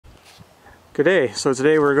Good day. So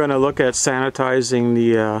today we're going to look at sanitizing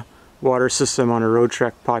the water system on a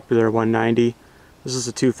Roadtrek Popular 190. This is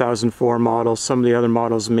a 2004 model. Some of the other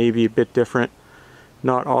models may be a bit different.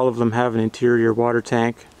 Not all of them have an interior water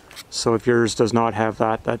tank. So if yours does not have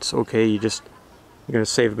that, that's okay. You're going to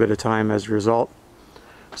save a bit of time as a result.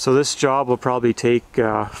 So this job will probably take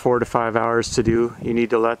 4 to 5 hours to do. You need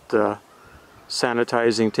to let the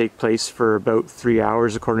sanitizing take place for about 3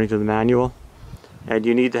 hours according to the manual. And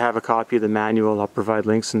you need to have a copy of the manual. I'll provide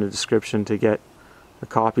links in the description to get a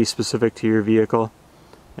copy specific to your vehicle.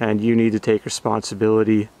 And you need to take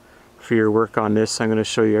responsibility for your work on this. I'm going to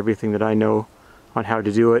show you everything that I know on how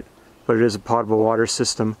to do it. But it is a potable water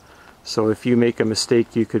system. So if you make a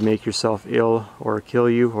mistake, you could make yourself ill or kill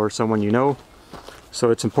you or someone you know.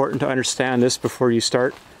 So it's important to understand this before you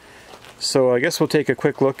start. So I guess we'll take a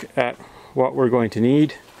quick look at what we're going to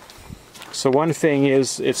need. So one thing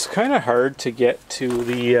is, it's kind of hard to get to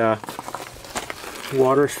the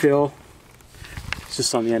water fill. It's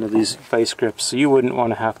just on the end of these vice grips, so you wouldn't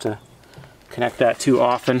want to have to connect that too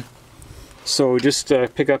often. So just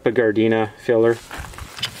pick up a Gardena filler.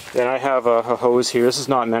 Then I have a hose here. This is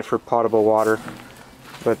not meant for potable water,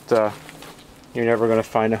 but you're never going to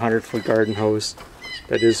find a 100-foot garden hose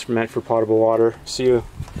that is meant for potable water. So you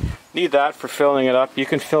need that for filling it up. You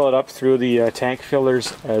can fill it up through the tank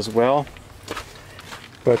fillers as well.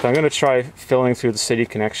 But I'm going to try filling through the city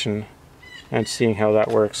connection and seeing how that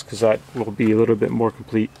works, because that will be a little bit more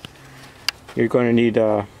complete. You're going to need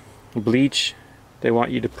bleach. They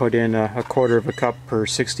want you to put in a 1/4 of a cup per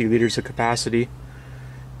 60 liters of capacity.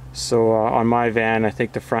 So on my van, I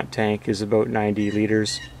think the front tank is about 90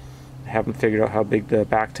 liters. I haven't figured out how big the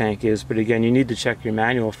back tank is, but again, you need to check your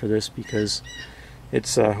manual for this, because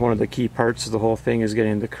it's one of the key parts of the whole thing is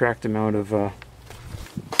getting the correct amount of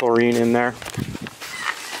chlorine in there.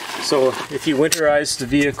 So if you winterize the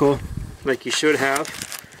vehicle like you should have,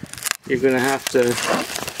 you're going to have to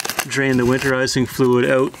drain the winterizing fluid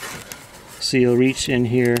out. So you'll reach in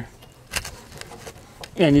here,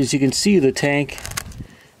 and as you can see, the tank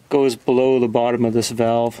goes below the bottom of this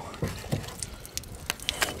valve.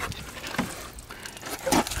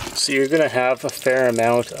 So you're going to have a fair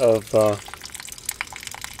amount of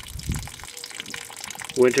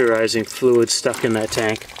winterizing fluid stuck in that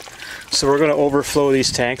tank. So we're going to overflow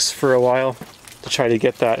these tanks for a while to try to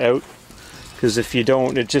get that out, because if you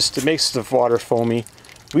don't, it makes the water foamy.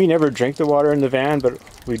 We never drink the water in the van, but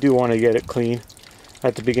we do want to get it clean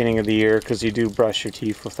at the beginning of the year, because you do brush your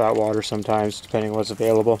teeth with that water sometimes, depending on what's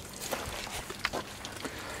available.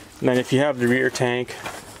 And then if you have the rear tank,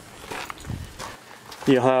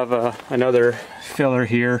 you'll have another filler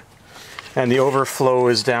here, and the overflow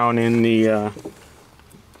is down in the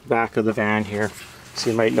back of the van here. So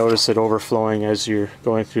you might notice it overflowing as you're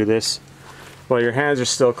going through this. While your hands are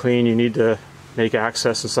still clean, you need to make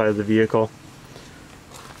access inside of the vehicle.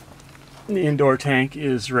 The indoor tank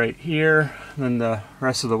is right here, and then the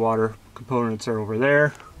rest of the water components are over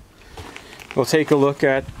there. We'll take a look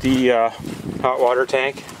at the hot water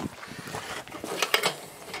tank.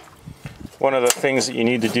 One of the things that you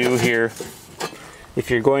need to do here, if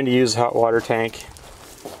you're going to use a hot water tank,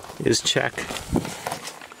 is check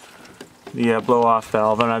the blow-off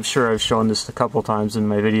valve. And I'm sure I've shown this a couple times in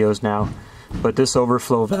my videos now, but this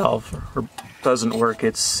overflow valve doesn't work.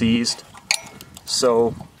 It's seized.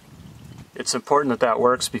 So it's important that that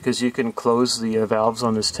works, because you can close the valves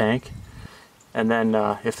on this tank, and then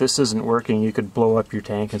if this isn't working, you could blow up your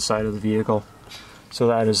tank inside of the vehicle. So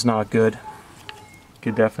that is not good.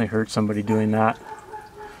 Could definitely hurt somebody doing that.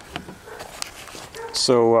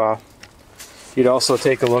 So you'd also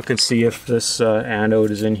take a look and see if this anode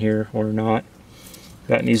is in here or not.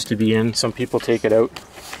 That needs to be in. Some people take it out.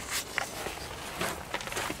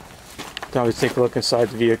 Always take a look inside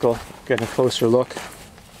the vehicle, get a closer look.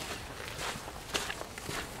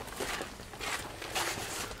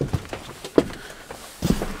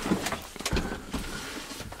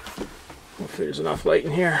 If there's enough light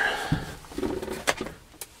in here.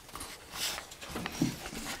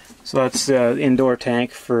 So that's the indoor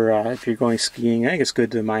tank for if you're going skiing. I think it's good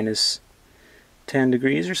to minus 10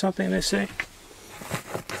 degrees or something, they say.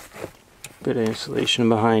 Bit of insulation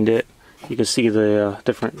behind it. You can see the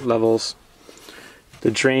different levels.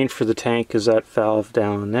 The drain for the tank is that valve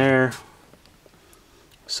down there.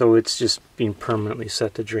 So it's just being permanently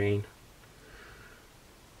set to drain.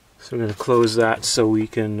 So I'm going to close that so we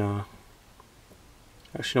can...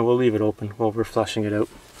 actually, no, we'll leave it open while we're flushing it out.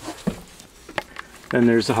 Then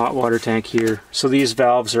there's the hot water tank here. So these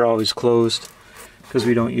valves are always closed because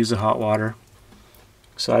we don't use the hot water.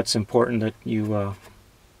 So that's important that you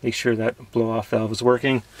make sure that blow-off valve is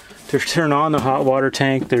working. To turn on the hot water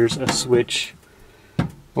tank, there's a switch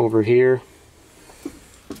over here.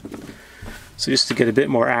 So just to get a bit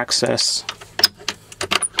more access,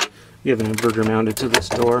 you have an inverter mounted to this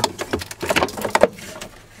door.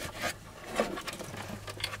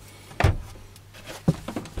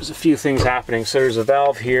 There's a few things happening. So there's a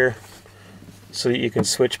valve here so that you can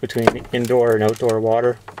switch between indoor and outdoor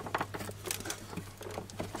water.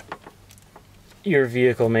 Your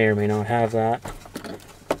vehicle may or may not have that.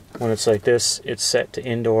 When it's like this, it's set to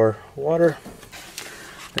indoor water.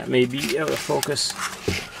 That may be out of focus.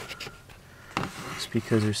 It's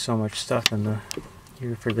because there's so much stuff in the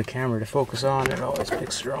here for the camera to focus on. It always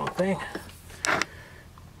picks the wrong thing.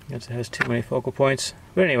 It has too many focal points.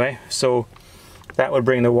 But anyway, so that would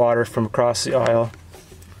bring the water from across the aisle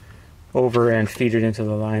over and feed it into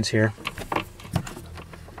the lines here.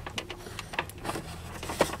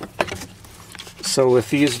 So with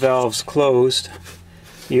these valves closed,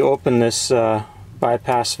 you open this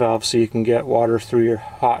bypass valve so you can get water through your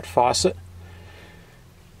hot faucet.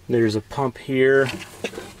 There's a pump here.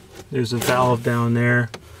 There's a valve down there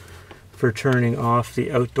for turning off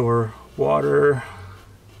the outdoor water.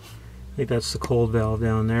 I think that's the cold valve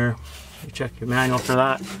down there. You check your manual for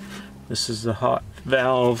that. This is the hot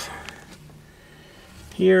valve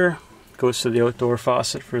here. Goes to the outdoor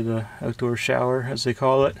faucet for the outdoor shower, as they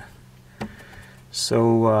call it.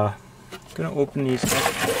 So I'm going to open these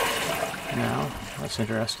up now. That's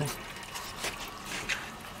interesting.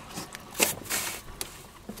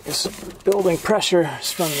 It's building pressure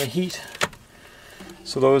from the heat.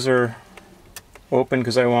 So those are open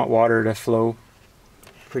because I want water to flow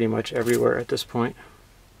pretty much everywhere at this point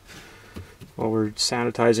while we're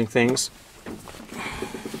sanitizing things.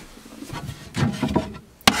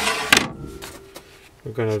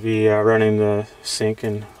 We're going to be running the sink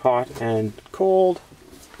in hot and cold.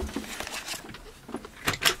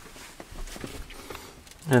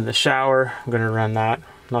 And the shower, I'm going to run that.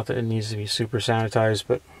 Not that it needs to be super sanitized,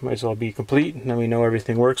 but might as well be complete. And then we know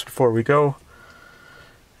everything works before we go.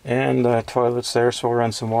 And the toilet's there, so we'll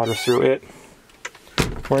run some water through it.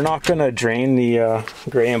 We're not going to drain the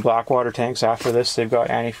gray and black water tanks after this. They've got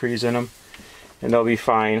antifreeze in them. And they'll be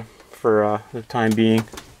fine for the time being.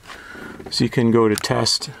 So you can go to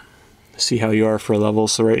test, see how you are for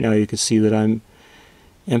levels. So right now you can see that I'm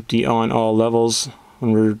empty on all levels.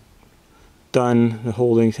 When we're done, the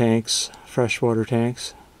holding tanks, freshwater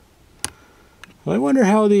tanks. Well, I wonder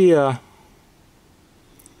how the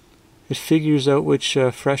it figures out which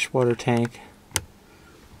freshwater tank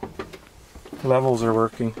levels are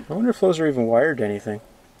working. I wonder if those are even wired to anything.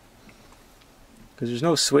 Because there's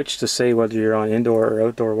no switch to say whether you're on indoor or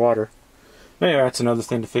outdoor water. Anyway, that's another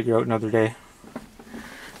thing to figure out another day.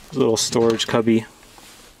 There's a little storage cubby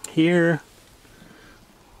here.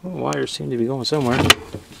 Well, wires seem to be going somewhere.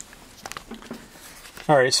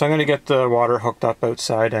 Alright, so I'm going to get the water hooked up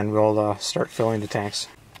outside and we'll start filling the tanks.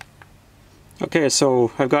 Okay,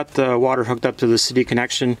 so I've got the water hooked up to the city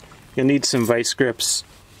connection. You'll need some vice grips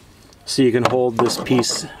so you can hold this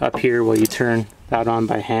piece up here while you turn that on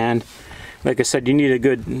by hand. Like I said, you need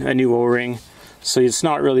a new O-ring. So it's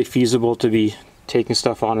not really feasible to be taking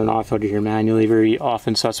stuff on and off out of here manually very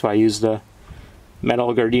often, so that's why I use the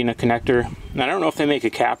metal Gardena connector. And I don't know if they make a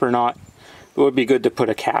cap or not, but it would be good to put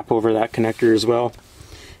a cap over that connector as well.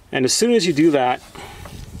 And as soon as you do that,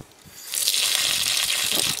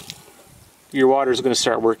 your water is going to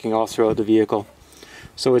start working all throughout the vehicle.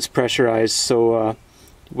 So it's pressurized, so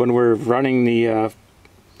when we're running the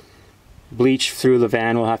bleach through the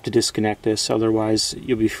van, we'll have to disconnect this, otherwise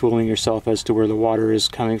you'll be fooling yourself as to where the water is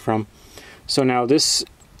coming from. So now this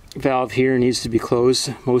valve here needs to be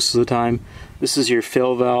closed most of the time. This is your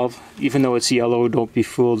fill valve. Even though it's yellow, don't be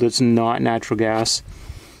fooled, it's not natural gas.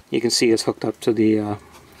 You can see it's hooked up to the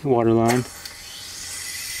water line.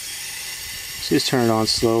 So just turn it on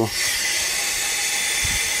slow.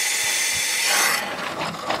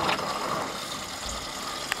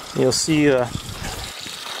 You'll see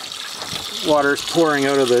water's pouring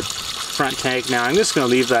out of the front tank now. I'm just going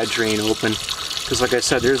to leave that drain open because, like I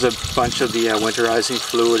said, there's a bunch of the winterizing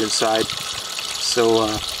fluid inside. So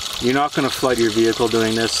you're not going to flood your vehicle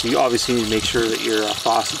doing this. You obviously need to make sure that your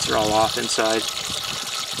faucets are all off inside.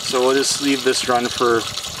 So we'll just leave this run for,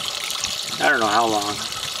 I don't know how long,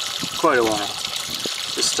 quite a while.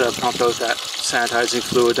 Just pump out that sanitizing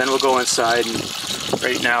fluid. Then we'll go inside and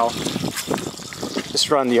right now just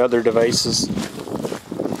run the other devices.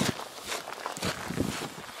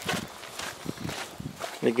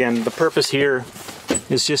 Again, the purpose here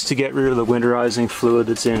is just to get rid of the winterizing fluid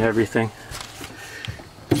that's in everything.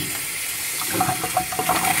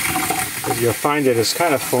 Because you'll find it is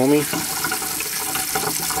kind of foamy.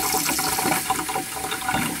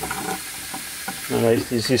 And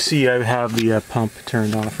as you see, I have the pump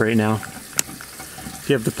turned off right now. If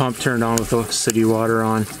you have the pump turned on with the city water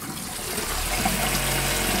on,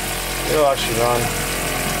 it'll actually run.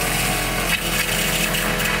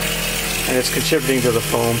 And it's contributing to the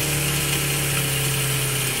foam.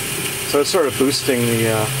 So it's sort of boosting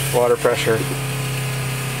the water pressure.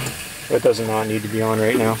 But it does not need to be on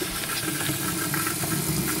right now.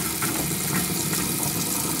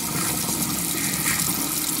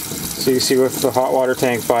 So you see with the hot water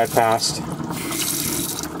tank bypassed,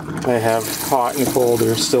 I have hot and cold that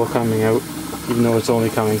are still coming out, even though it's only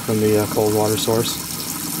coming from the cold water source.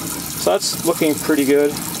 So that's looking pretty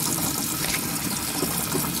good.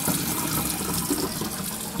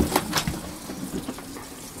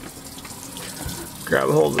 Grab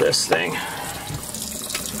a hold of this thing.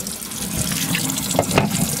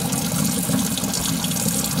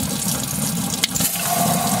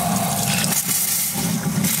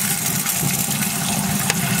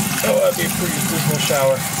 Oh, that'd be a pretty dismal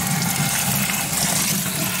shower.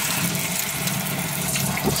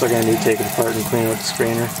 Looks like I need to take it apart and clean out the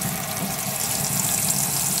strainer.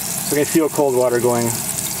 So I can feel cold water going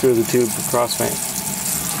through the tube across my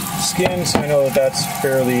skin, so I know that that's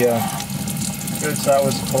fairly good. So that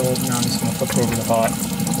was cold. Now I'm just going to flip over to hot.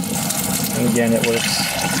 And again, it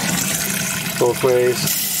works both ways.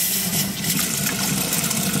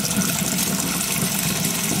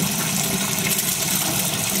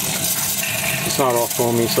 It's not all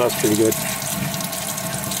foamy, so that's pretty good.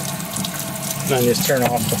 And then just turn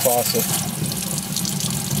off the faucet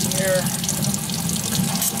here.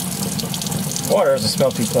 Water doesn't smell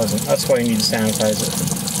too pleasant. That's why you need to sanitize it.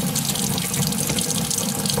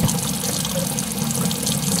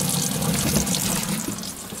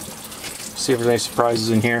 See if there's any surprises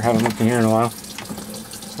in here. Haven't looked in here in a while.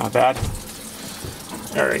 Not bad.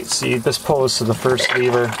 Alright, see, this pulls to the first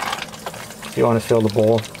lever if you want to fill the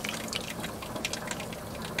bowl.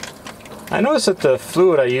 I noticed that the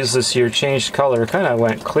fluid I used this year changed color. It kind of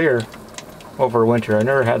went clear over winter. I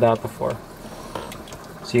never had that before.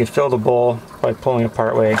 So you can fill the bowl by pulling it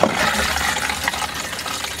part way,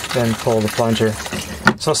 then pull the plunger.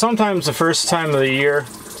 So sometimes the first time of the year,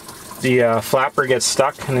 the flapper gets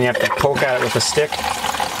stuck and then you have to poke at it with a stick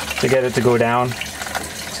to get it to go down.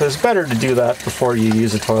 So it's better to do that before you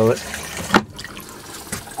use the toilet.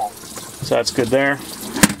 So that's good there.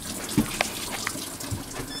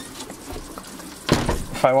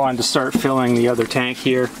 If I wanted to start filling the other tank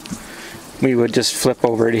here, we would just flip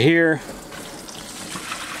over to here.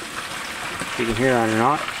 If you can hear that or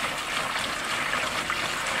not.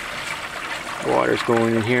 The water's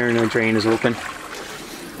going in here and the drain is open.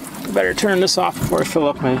 I better turn this off before I fill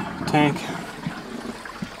up my tank.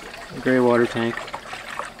 The gray water tank.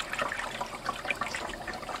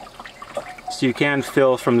 So you can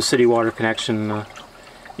fill from the city water connection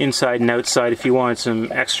inside and outside if you wanted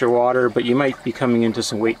some extra water, but you might be coming into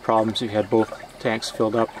some weight problems if you had both tanks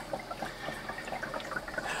filled up.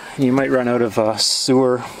 You might run out of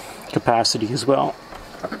sewer capacity as well.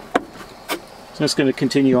 So I'm just going to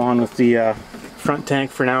continue on with the front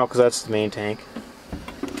tank for now because that's the main tank.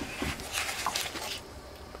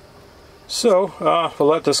 So we'll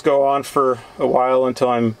let this go on for a while until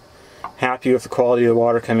I'm happy with the quality of the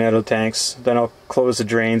water coming out of the tanks. Then I'll close the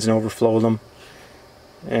drains and overflow them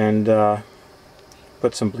and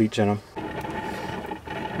put some bleach in them.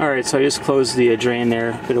 Alright, so I just closed the drain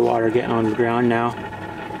there, a bit of water getting on the ground now.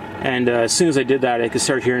 And as soon as I did that, I could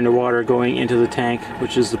start hearing the water going into the tank,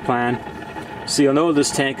 which is the plan. So you'll know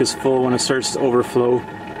this tank is full when it starts to overflow.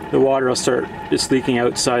 The water will start just leaking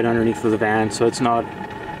outside underneath of the van, so it's not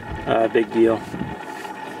a big deal.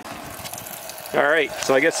 Alright,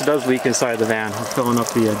 so I guess it does leak inside the van. I'm filling up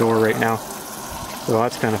the door right now. So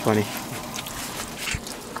that's kind of funny.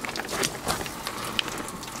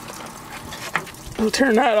 We'll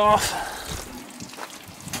turn that off.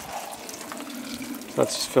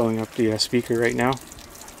 That's just filling up the speaker right now.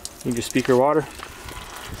 Need your speaker water.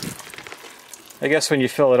 I guess when you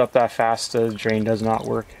fill it up that fast, the drain does not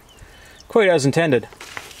work quite as intended.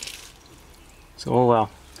 So, oh well.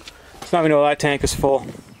 So now we know that tank is full.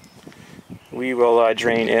 We will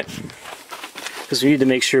drain it because we need to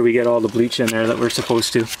make sure we get all the bleach in there that we're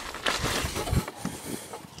supposed to.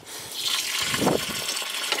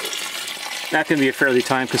 That can be a fairly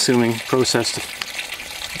time-consuming process to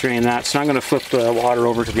drain that. So I'm going to flip the water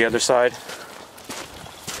over to the other side.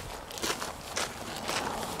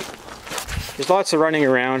 There's lots of running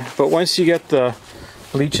around, but once you get the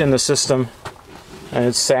bleach in the system and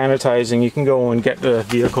it's sanitizing, you can go and get the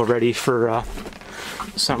vehicle ready for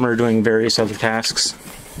Some are doing various other tasks.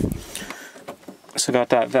 So got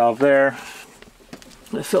that valve there.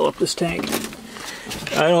 I'm gonna fill up this tank.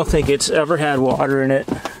 I don't think it's ever had water in it.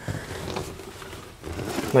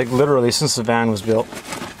 Like literally since the van was built.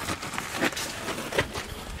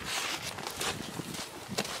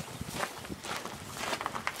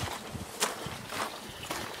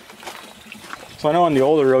 So I know on the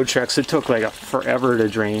older Roadtreks it took like forever to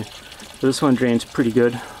drain. But this one drains pretty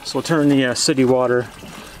good. So we'll turn the city water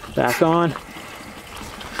back on.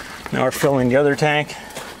 Now we're filling the other tank.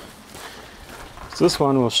 So this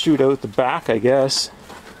one will shoot out the back, I guess.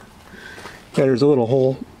 Yeah, there's a little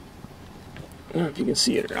hole. I don't know if you can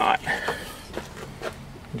see it or not.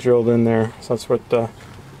 Drilled in there. So that's what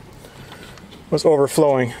was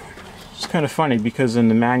overflowing. It's kind of funny because in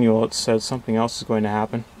the manual it says something else is going to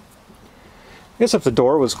happen. I guess if the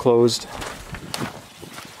door was closed,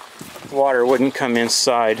 the water wouldn't come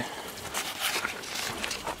inside.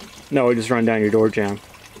 No, it would just run down your door jamb.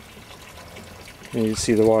 And you can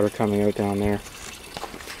see the water coming out down there.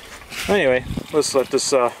 Anyway, let's let this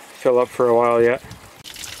fill up for a while yet.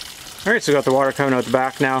 Alright, so we got the water coming out the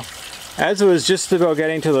back now. As it was just about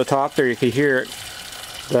getting to the top there, you could hear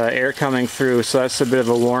the air coming through, so that's a bit of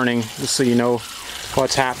a warning, just so you know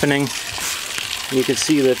what's happening. You can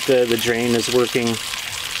see that the drain is working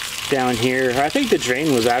down here. I think the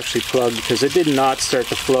drain was actually plugged because it did not start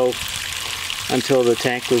to flow until the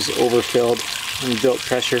tank was overfilled and built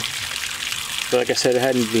pressure. But like I said, it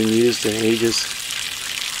hadn't been used in ages.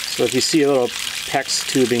 So if you see a little PEX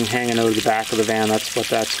tubing hanging out of the back of the van, that's what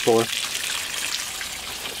that's for.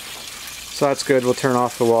 So that's good. We'll turn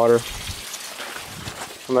off the water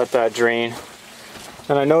and let that drain.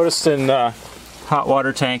 And I noticed in the hot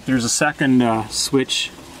water tank there's a second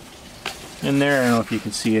switch in there. I don't know if you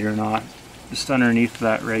can see it or not. Just underneath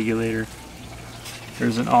that regulator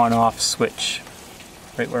there's an on-off switch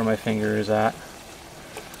right where my finger is at.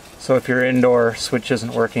 So if your indoor switch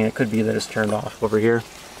isn't working, it could be that it's turned off over here.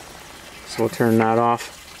 So we'll turn that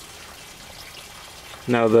off.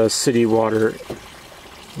 Now the city water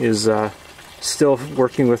is still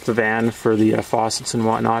working with the van for the faucets and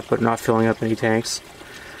whatnot, but not filling up any tanks.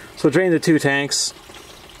 So we'll drain the two tanks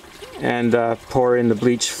and pour in the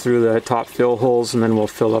bleach through the top fill holes, and then we'll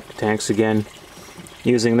fill up the tanks again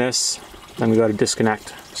using this. Then we got to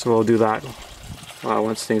disconnect. So we'll do that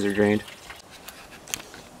once things are drained.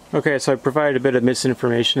 Okay, so I provided a bit of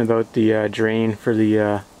misinformation about the drain for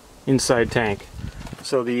the inside tank.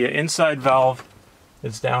 So the inside valve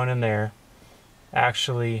that's down in there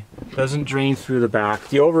actually doesn't drain through the back.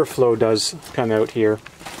 The overflow does come out here.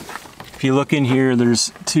 If you look in here,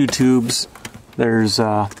 there's two tubes. There's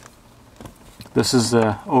this is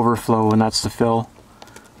the overflow and that's the fill.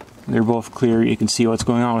 They're both clear. You can see what's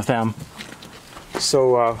going on with them.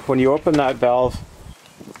 So when you open that valve,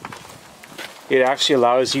 it actually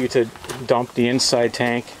allows you to dump the inside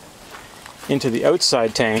tank into the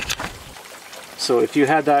outside tank. So if you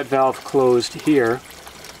had that valve closed here,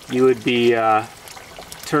 you would be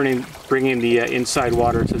bringing the inside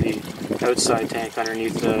water to the outside tank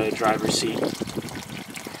underneath the driver's seat.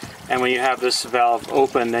 And when you have this valve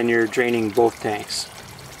open, then you're draining both tanks.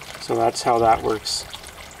 So that's how that works.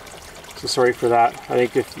 So sorry for that. I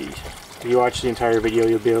think if you watch the entire video,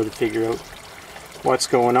 you'll be able to figure out what's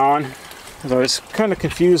going on. I was kind of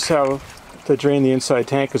confused how to drain the inside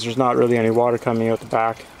tank because there's not really any water coming out the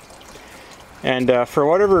back. And for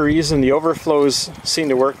whatever reason, the overflows seem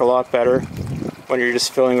to work a lot better when you're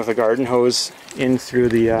just filling with a garden hose in through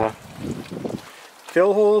the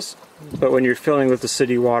fill holes. But when you're filling with the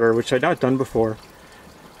city water, which I've not done before,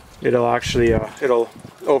 it'll actually it'll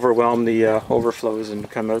overwhelm the overflows and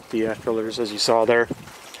come out the fillers, as you saw there.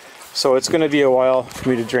 So it's going to be a while for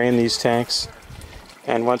me to drain these tanks.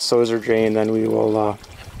 And once those are drained, then we will,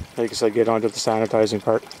 like I said, get onto the sanitizing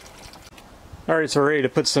part. Alright, so we're ready to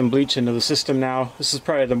put some bleach into the system now. This is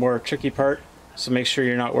probably the more tricky part, so make sure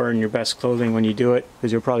you're not wearing your best clothing when you do it,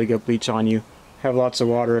 because you'll probably get bleach on you. Have lots of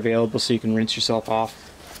water available so you can rinse yourself off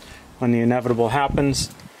when the inevitable happens.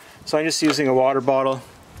 So I'm just using a water bottle.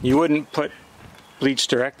 You wouldn't put bleach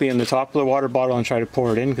directly in the top of the water bottle and try to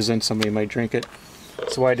pour it in, because then somebody might drink it.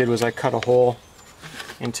 So what I did was I cut a hole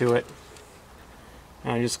into it.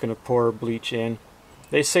 And I'm just going to pour bleach in.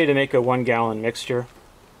 They say to make a 1 gallon mixture.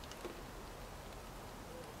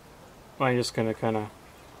 I'm just going to kind of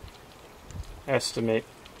estimate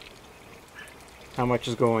how much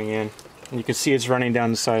is going in. And you can see it's running down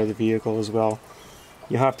the side of the vehicle as well.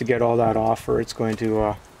 You'll have to get all that off or it's going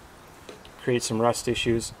to create some rust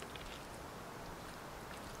issues.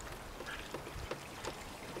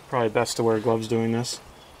 Probably best to wear gloves doing this.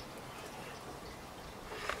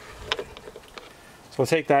 So we'll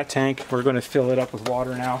take that tank, we're going to fill it up with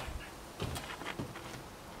water now.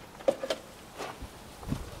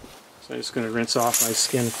 So I'm just going to rinse off my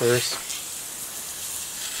skin first.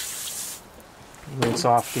 Rinse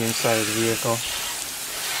off the inside of the vehicle.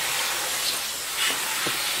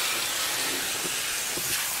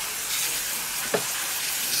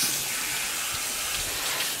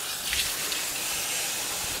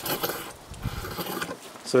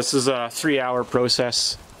 So this is a 3-hour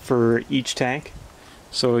process for each tank.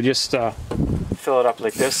 So just fill it up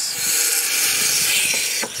like this.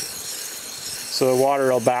 So the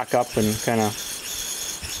water will back up and kind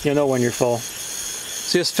of, you'll know when you're full.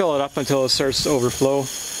 So just fill it up until it starts to overflow.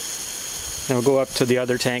 Then we'll go up to the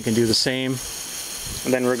other tank and do the same.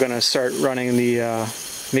 And then we're going to start running the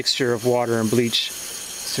mixture of water and bleach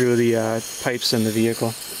through the pipes in the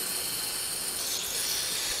vehicle.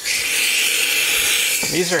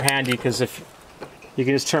 These are handy because if you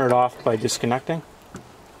can just turn it off by disconnecting.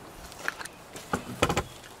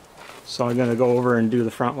 So I'm going to go over and do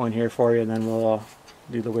the front one here for you, and then we'll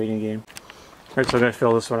do the waiting game. Alright, so I'm going to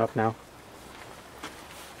fill this one up now.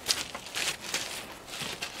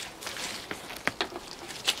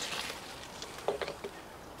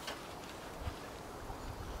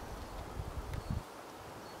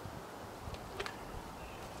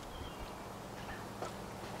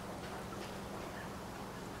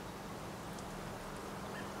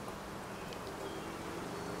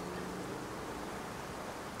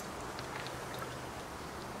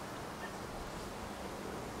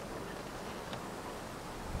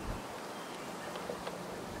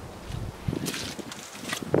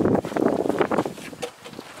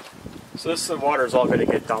 So this water is all going to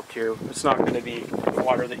get dumped here. It's not going to be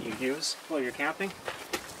water that you use while you're camping.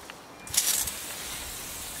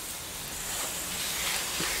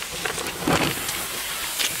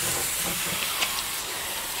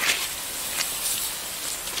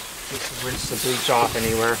 Just rinse the bleach off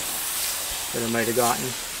anywhere that it might have gotten.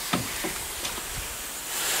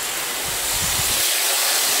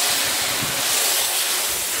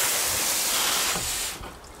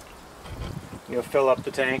 You'll fill up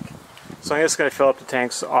the tank. So I'm just going to fill up the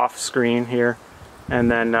tanks off screen here, and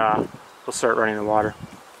then we'll start running the water.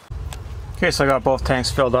 Okay, so I got both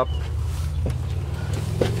tanks filled up.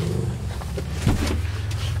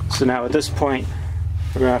 So now at this point,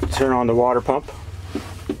 we're going to have to turn on the water pump.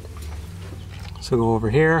 So go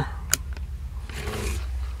over here.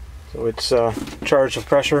 So it's charged with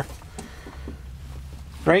pressure.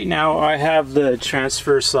 Right now I have the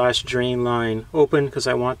transfer/drain line open because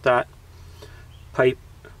I want that pipe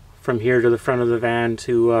from here to the front of the van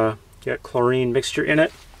to get chlorine mixture in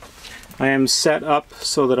it. I am set up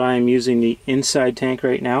so that I am using the inside tank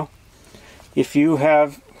right now. If you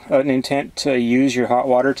have an intent to use your hot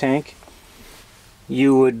water tank,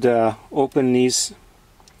 you would open these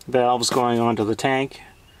valves going onto the tank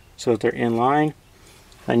so that they're in line,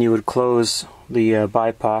 and you would close the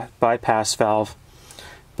bypass valve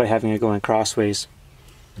by having it going crossways.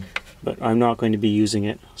 But I'm not going to be using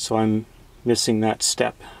it, so I'm missing that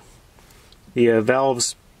step. The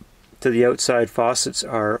valves to the outside faucets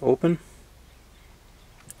are open.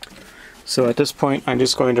 So at this point I'm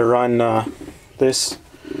just going to run this,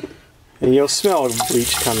 and you'll smell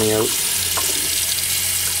bleach coming out.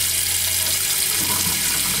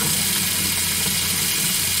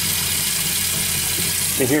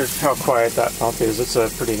 And hear how quiet that pump is. It's a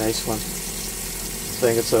pretty nice one. I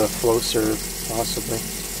think it's a flow serve, possibly. A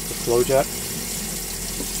flow jet.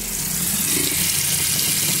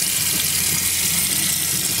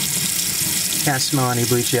 Can't smell any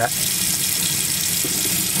bleach yet.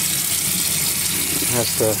 It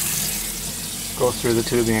has to go through the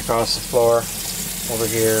tubing across the floor, over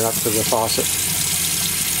here and up to the faucet.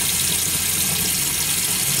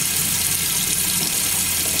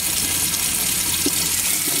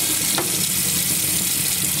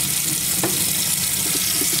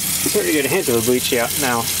 Starting to get a hint of the bleach out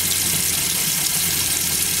now.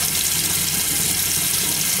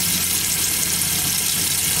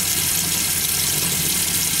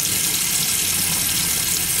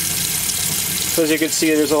 So as you can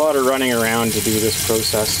see, there's a lot of running around to do this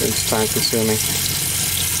process. It's time consuming.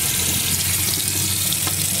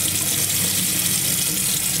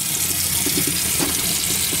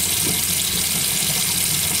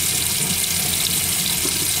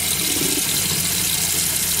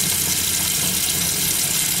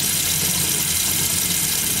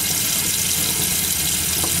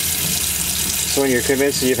 So when you're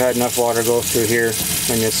convinced that you've had enough water go through here,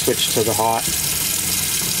 then you switch to the hot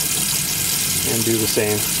and do the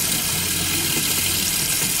same.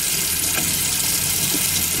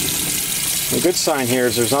 The good sign here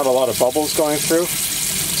is there's not a lot of bubbles going through,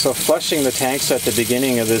 so flushing the tanks at the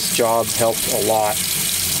beginning of this job helped a lot,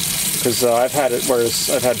 because I've had it where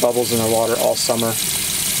I've had bubbles in the water all summer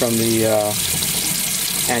from the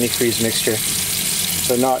antifreeze mixture.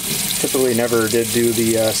 So typically never did do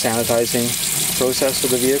the sanitizing process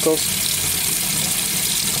of the vehicles.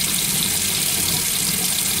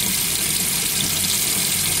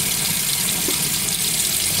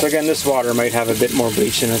 So again, this water might have a bit more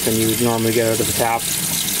bleach in it than you would normally get out of the tap,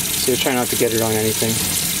 so you try not to get it on anything.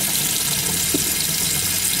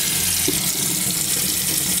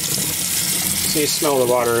 So you smell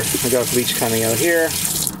the water, I got bleach coming out here.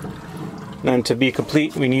 And to be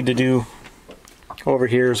complete, we need to do over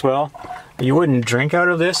here as well. You wouldn't drink out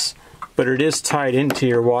of this, but it is tied into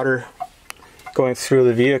your water going through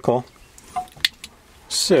the vehicle.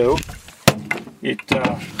 So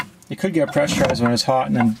you could get pressurized when it's hot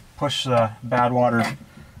and then push the bad water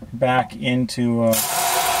back into the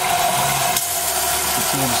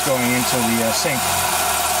tubes going into the sink.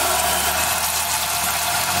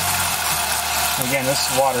 Again, this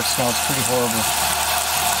water smells pretty horrible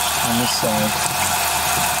on this side.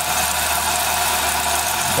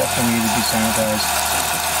 Definitely need to be sanitized.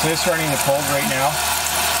 So it's running the cold right now.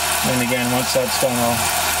 And again, once that's done, I'll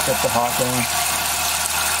get the hot going.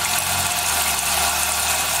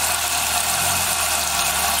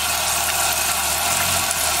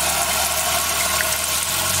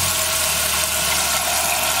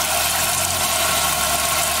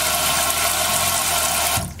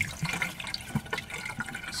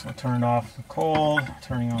 So turn off the cold,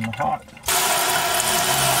 turning on the hot.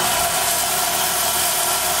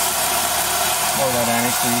 All that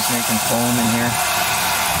antifreeze making foam in here.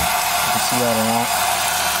 You can see that a lot.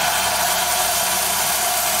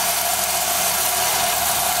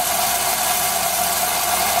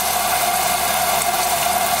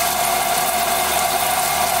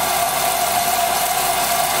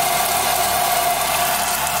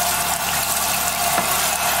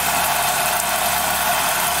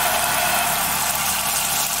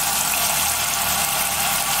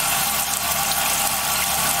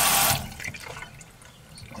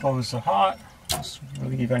 Close the hot, just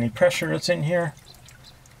relieve any pressure that's in here.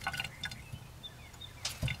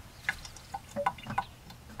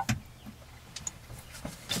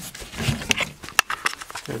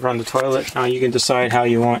 Run the toilet. Now you can decide how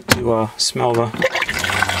you want to smell the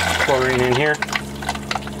chlorine in here.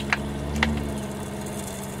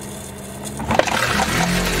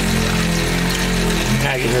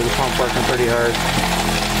 Now you can hear the pump working pretty hard.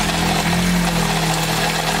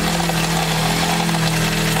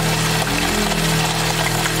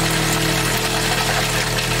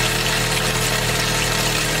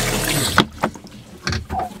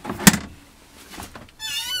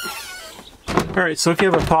 Alright, so if you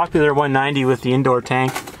have a popular 190 with the indoor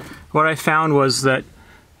tank, what I found was that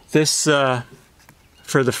this, for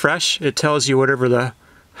the fresh, it tells you whatever the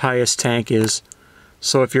highest tank is.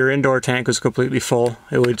 So if your indoor tank was completely full,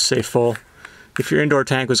 it would say full. If your indoor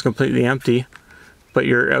tank was completely empty, but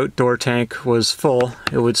your outdoor tank was full,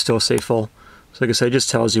 it would still say full. So like I said, it just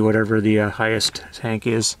tells you whatever the highest tank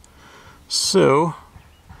is. So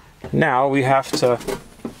now we have to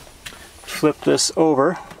flip this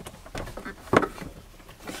over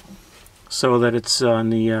so that it's on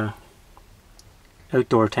the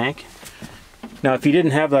outdoor tank. Now if you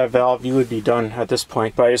didn't have that valve, you would be done at this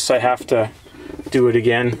point, but I have to do it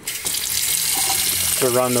again to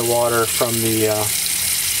run the water from the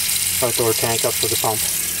outdoor tank up to the pump,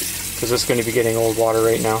 because it's going to be getting old water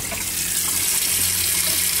right now.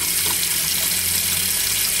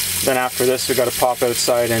 Then after this, we got to pop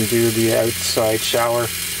outside and do the outside shower.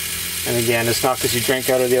 And again, it's not because you drink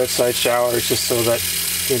out of the outside shower, it's just so that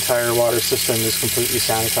the entire water system is completely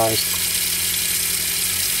sanitized.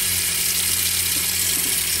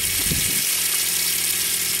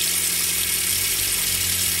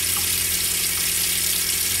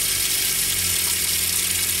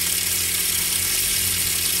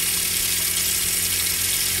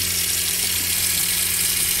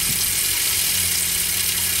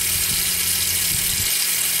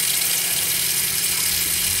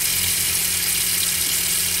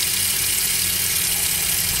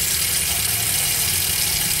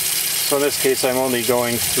 So in this case, I'm only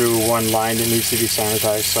going through one line that needs to be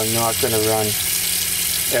sanitized, so I'm not going to run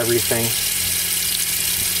everything.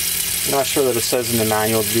 I'm not sure that it says in the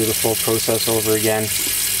manual to do the full process over again.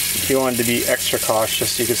 If you wanted to be extra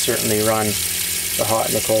cautious, you could certainly run the hot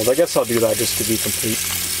and the cold. I guess I'll do that just to be complete.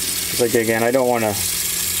 Because like, again, I don't want to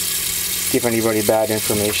give anybody bad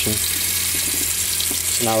information.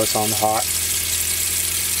 So now it's on the hot.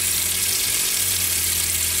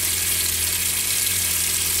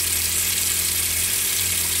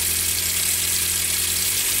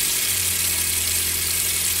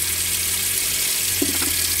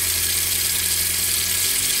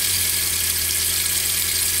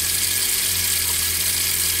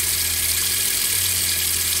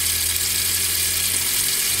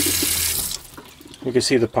 You can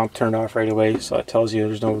see the pump turned off right away, so that tells you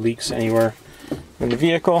there's no leaks anywhere in the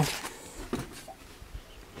vehicle.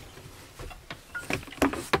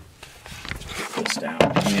 Put this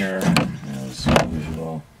down here as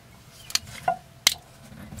usual.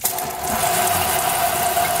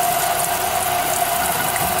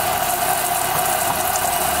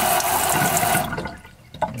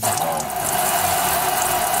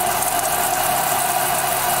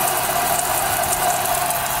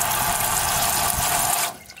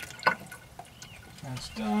 That's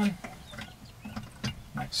done.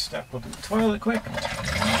 Next step, we'll do the toilet quick.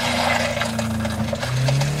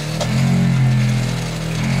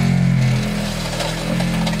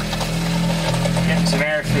 Getting some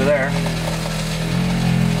air through there.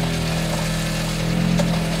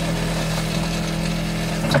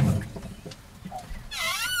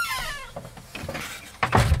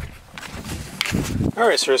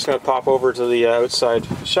 Alright, so we're just going to pop over to the outside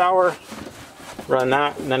shower, run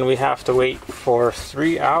that, and then we have to wait for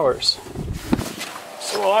 3 hours.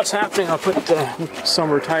 So while that's happening, I'll put the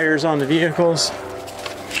summer tires on the vehicles.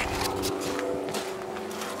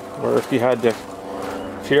 Or if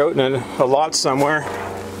you're out in a lot somewhere,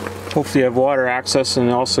 hopefully you have water access,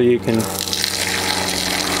 and also you can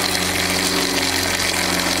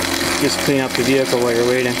just clean up the vehicle while you're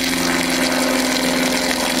waiting.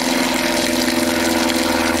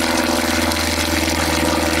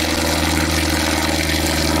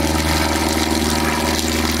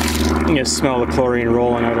 You can smell the chlorine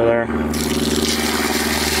rolling out of there.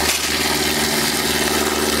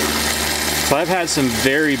 So I've had some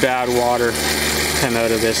very bad water come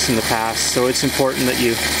out of this in the past, so it's important that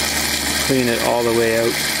you clean it all the way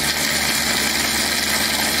out.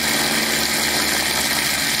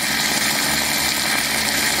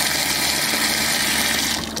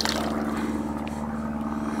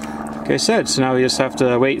 Like I said, so now we just have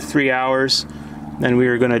to wait 3 hours, then we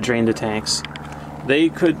are going to drain the tanks.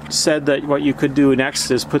 They said that what you could do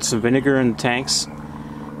next is put some vinegar in the tanks,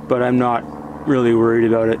 but I'm not really worried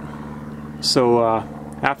about it. So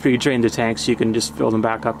after you drain the tanks, you can just fill them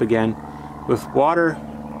back up again with water,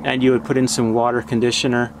 and you would put in some water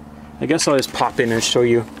conditioner. I guess I'll just pop in and show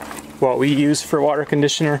you what we use for water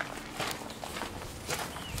conditioner.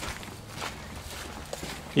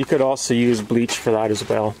 You could also use bleach for that as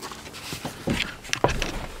well.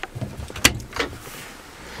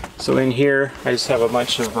 So in here, I just have a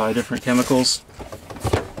bunch of different chemicals.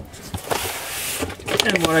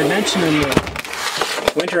 And what I mentioned in the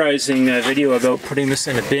winterizing video about putting this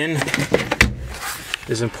in a bin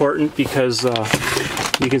is important, because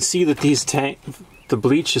you can see that the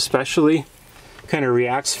bleach especially, kind of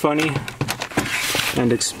reacts funny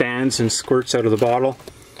and expands and squirts out of the bottle.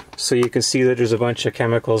 So you can see that there's a bunch of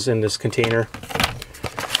chemicals in this container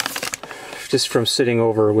just from sitting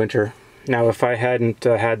over winter. Now if I hadn't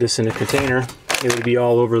had this in a container, it would be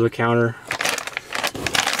all over the counter.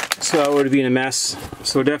 So that would be a mess.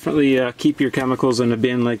 So definitely keep your chemicals in a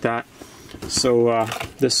bin like that. So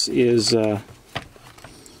this is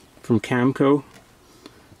from Camco,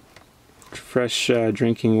 fresh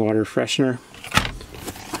drinking water freshener.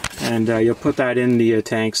 And you'll put that in the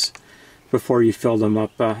tanks before you fill them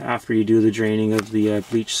up after you do the draining of the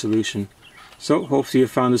bleach solution. So hopefully you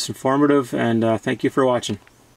found this informative, and thank you for watching.